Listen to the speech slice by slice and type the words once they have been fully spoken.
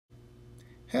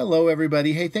Hello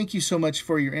everybody. Hey, thank you so much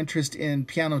for your interest in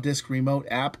PianoDisc remote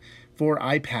app for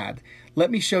iPad. Let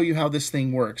me show you how this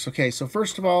thing works. Okay, so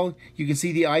first of all, you can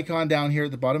see the icon down here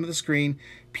at the bottom of the screen,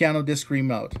 PianoDisc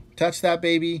remote. Touch that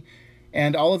baby.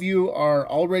 And all of you are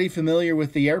already familiar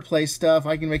with the AirPlay stuff.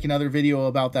 I can make another video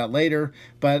about that later,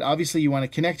 but obviously you want to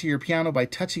connect to your piano by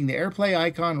touching the AirPlay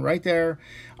icon right there.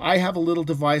 I have a little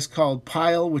device called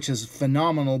Pile, which is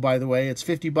phenomenal, by the way. It's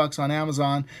 50 bucks on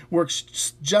Amazon.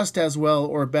 Works just as well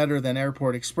or better than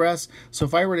Airport Express. So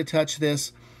if I were to touch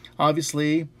this,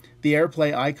 obviously the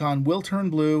AirPlay icon will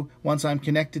turn blue once I'm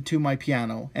connected to my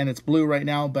piano. And it's blue right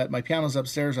now, but my piano's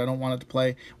upstairs. I don't want it to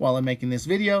play while I'm making this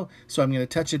video. So I'm going to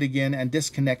touch it again and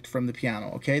disconnect from the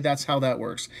piano. Okay, that's how that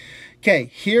works. Okay,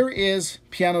 here is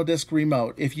PianoDisc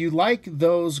remote. If you like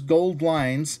those gold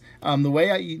lines, the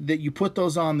way that you put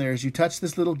those on there is you touch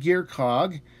this little gear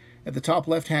cog at the top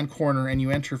left-hand corner and you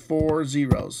enter 4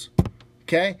 zeros.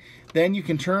 Okay, then you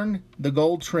can turn the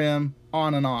gold trim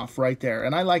on and off right there.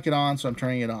 And I like it on, so I'm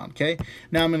turning it on. Okay,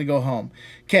 now I'm going to go home.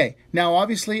 Okay, now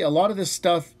obviously a lot of this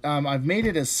stuff, I've made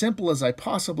it as simple as I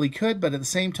possibly could, but at the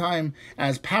same time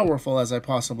as powerful as I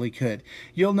possibly could.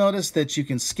 You'll notice that you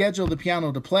can schedule the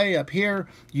piano to play up here.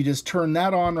 You just turn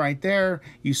that on right there.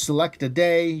 You select a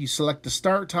day, you select the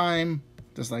start time,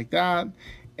 just like that.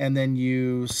 And then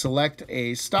you select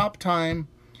a stop time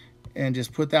and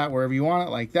just put that wherever you want it,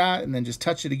 like that, and then just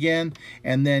touch it again.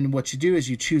 And then what you do is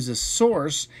you choose a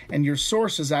source, and your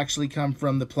sources actually come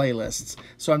from the playlists.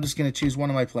 So I'm just going to choose one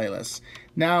of my playlists.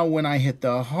 Now when I hit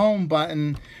the home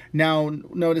button, now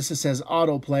notice it says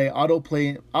autoplay.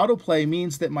 Autoplay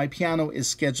means that my piano is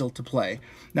scheduled to play.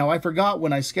 Now I forgot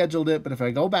when I scheduled it, but if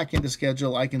I go back into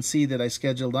schedule, I can see that I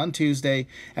scheduled on Tuesday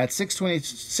at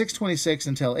 6:26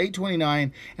 until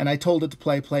 8:29, and I told it to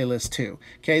play playlist 2.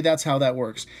 Okay, that's how that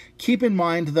works. Keep in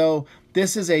mind though,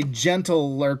 this is a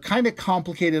gentle or kind of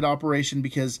complicated operation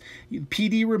because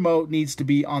PD remote needs to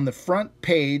be on the front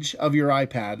page of your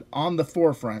iPad, on the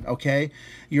forefront, okay?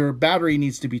 Your battery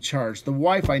needs to be charged. The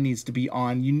Wi-Fi needs to be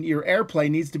on. Your AirPlay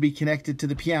needs to be connected to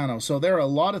the piano. So there are a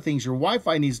lot of things. Your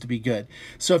Wi-Fi needs to be good.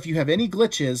 So if you have any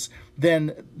glitches,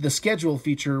 then the schedule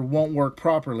feature won't work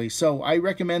properly. So I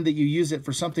recommend that you use it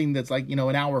for something that's like, an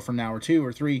hour from now or 2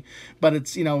 or 3, but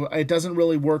it's, it doesn't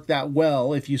really work that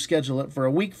well if you schedule it for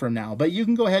a week from now. But you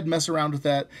can go ahead and mess around with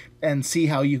that and see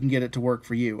how you can get it to work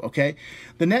for you, okay?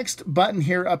 The next button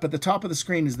here up at the top of the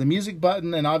screen is the music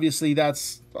button, and obviously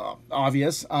that's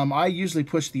obvious. I usually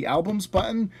push the albums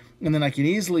button, and then I can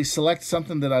easily select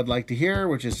something that I'd like to hear,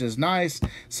 which is just nice.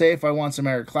 Say if I want some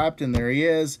Eric Clapton, there he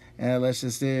is. And let's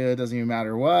just do, it doesn't even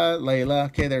matter what, Layla.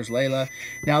 Okay, there's Layla.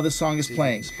 Now this song is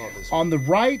playing. On the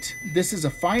right, this is a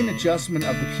fine adjustment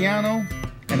of the piano.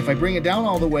 And if I bring it down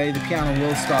all the way, the piano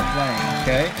will stop playing,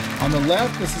 okay? On the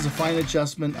left, this is a fine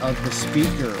adjustment of the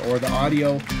speaker or the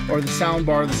audio or the sound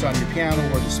bar that's on your piano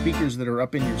or the speakers that are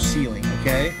up in your ceiling,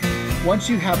 okay? Once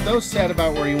you have those set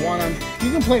about where you want them,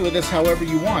 you can play with this however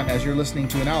you want as you're listening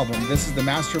to an album. This is the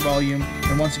master volume,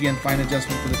 and once again, fine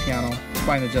adjustment for the piano,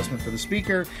 fine adjustment for the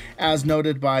speaker, as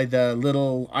noted by the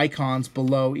little icons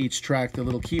below each track, the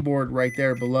little keyboard right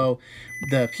there below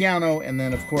the piano, and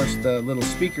then of course the little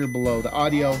speaker below the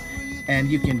audio. And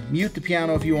you can mute the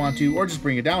piano if you want to, or just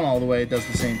bring it down all the way. It does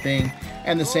the same thing,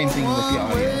 and the same thing with the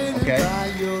audio, okay?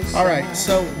 All right,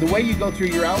 so the way you go through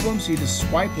your albums, you just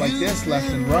swipe like this,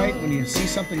 left and right. When you see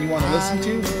something you want to listen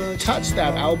to, touch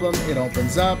that album, it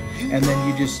opens up, and then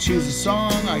you just choose a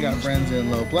song. I Got Friends in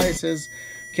Low Places.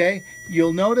 Okay,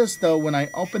 you'll notice though when I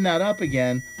open that up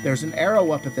again, there's an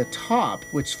arrow up at the top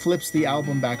which flips the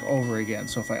album back over again.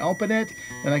 So if I open it,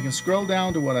 then I can scroll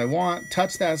down to what I want,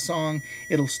 touch that song,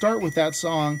 it'll start with that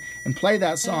song and play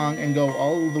that song and go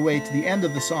all the way to the end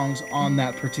of the songs on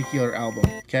that particular album.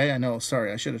 Okay, I know,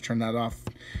 sorry, I should have turned that off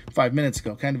 5 minutes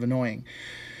ago, kind of annoying.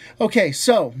 Okay,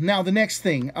 so now the next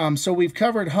thing. So we've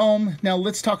covered home. Now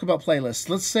let's talk about playlists.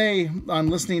 Let's say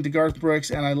I'm listening to Garth Brooks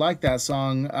and I like that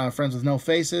song, Friends with No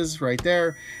Faces, right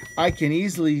there. I can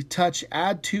easily touch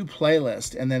Add to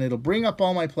Playlist, and then it'll bring up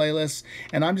all my playlists,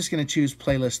 and I'm just going to choose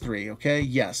Playlist 3, okay?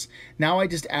 Yes. Now I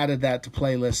just added that to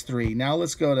Playlist 3. Now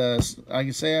let's go to, I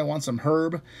can say I want some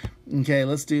Herb. Okay,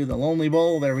 let's do The Lonely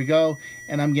Bowl. There we go.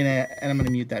 And I'm gonna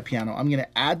mute that piano. I'm gonna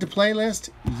add to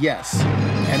playlist. Yes.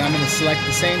 And I'm gonna select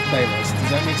the same playlist. Does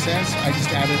that make sense? I just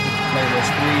added to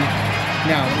playlist 3.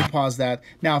 Now let me pause that.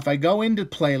 Now if I go into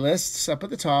playlists up at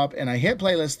the top and I hit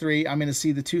playlist 3, I'm gonna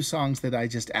see the 2 songs that I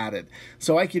just added.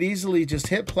 So I could easily just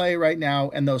hit play right now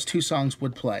and those 2 songs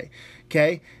would play.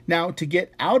 Okay, now to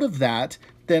get out of that,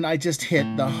 then I just hit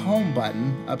the home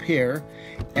button up here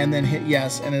and then hit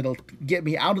yes, and it'll get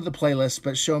me out of the playlist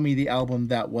but show me the album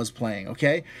that was playing,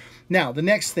 okay? Now, the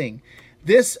next thing,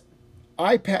 this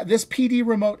PD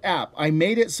remote app, I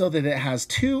made it so that it has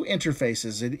two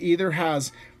interfaces. It either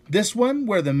has this one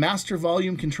where the master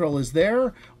volume control is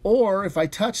there, or if I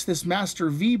touch this master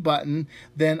V button,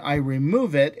 then I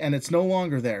remove it and it's no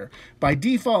longer there. By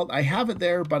default, I have it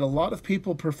there, but a lot of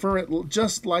people prefer it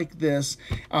just like this.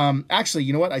 Actually,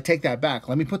 you know what? I take that back.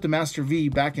 Let me put the master V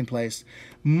back in place.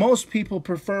 Most people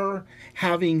prefer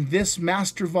having this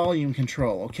master volume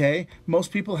control, okay?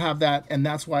 Most people have that, and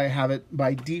that's why I have it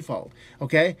by default,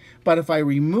 okay? But if I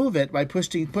remove it by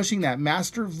pushing that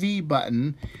master V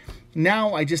button,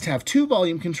 now I just have two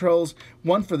volume controls,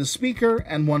 one for the speaker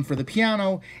and one for the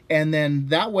piano, and then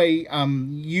that way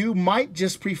you might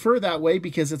just prefer that way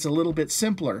because it's a little bit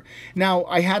simpler. Now,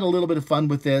 I had a little bit of fun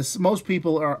with this. Most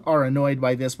people are annoyed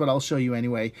by this, but I'll show you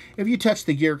anyway. If you touch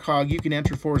the gear cog, you can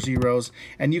enter 4 zeros,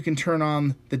 and you can turn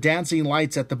on the dancing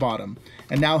lights at the bottom.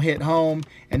 And now hit home,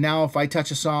 and now if I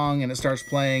touch a song and it starts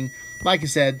playing, like I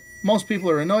said, most people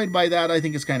are annoyed by that. I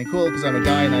think it's kind of cool because I'm a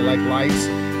guy and I like lights.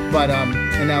 But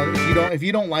and now if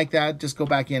you don't like that, just go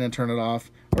back in and turn it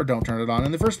off, or don't turn it on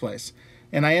in the first place.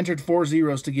 And I entered 4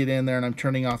 zeros to get in there, and I'm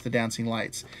turning off the dancing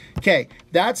lights. Okay,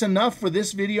 that's enough for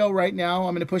this video right now.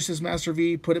 I'm going to push this Master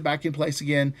V, put it back in place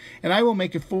again, and I will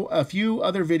make a few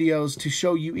other videos to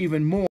show you even more